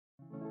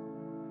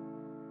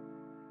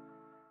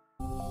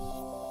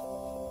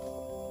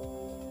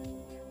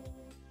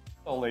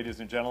Hello, ladies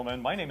and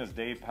gentlemen. My name is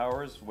Dave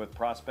Powers with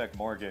Prospect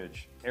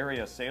Mortgage,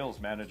 Area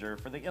Sales Manager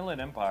for the Inland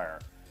Empire.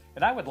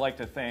 And I would like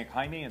to thank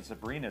Jaime and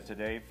Sabrina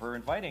today for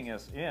inviting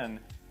us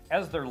in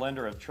as their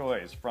lender of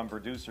choice from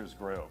Producers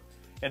Group.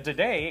 And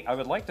today, I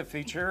would like to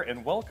feature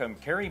and welcome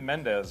Carrie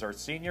Mendez, our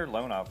Senior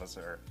Loan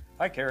Officer.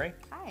 Hi, Carrie.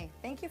 Hi,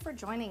 thank you for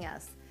joining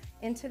us.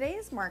 In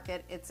today's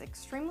market, it's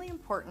extremely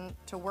important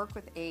to work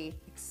with an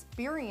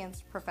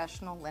experienced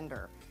professional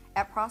lender.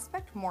 At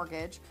Prospect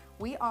Mortgage,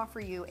 we offer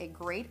you a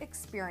great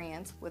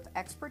experience with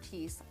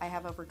expertise. I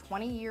have over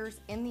 20 years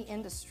in the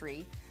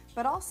industry,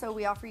 but also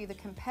we offer you the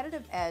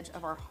competitive edge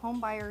of our home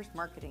buyers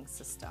marketing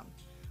system.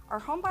 Our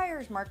home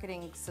buyers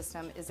marketing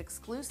system is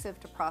exclusive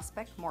to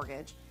Prospect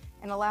Mortgage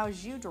and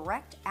allows you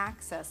direct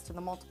access to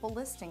the multiple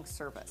listing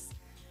service.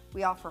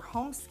 We offer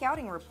home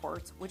scouting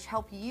reports which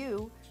help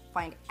you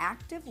find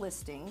active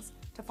listings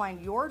to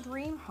find your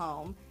dream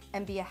home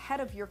and be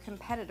ahead of your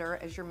competitor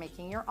as you're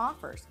making your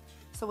offers.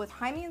 So with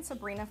Jaime and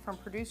Sabrina from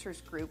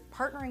Producers Group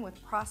partnering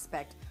with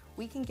Prospect,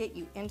 we can get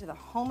you into the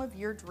home of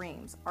your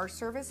dreams. Our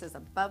service is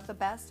above the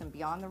best and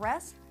beyond the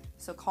rest,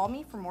 so call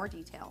me for more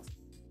details.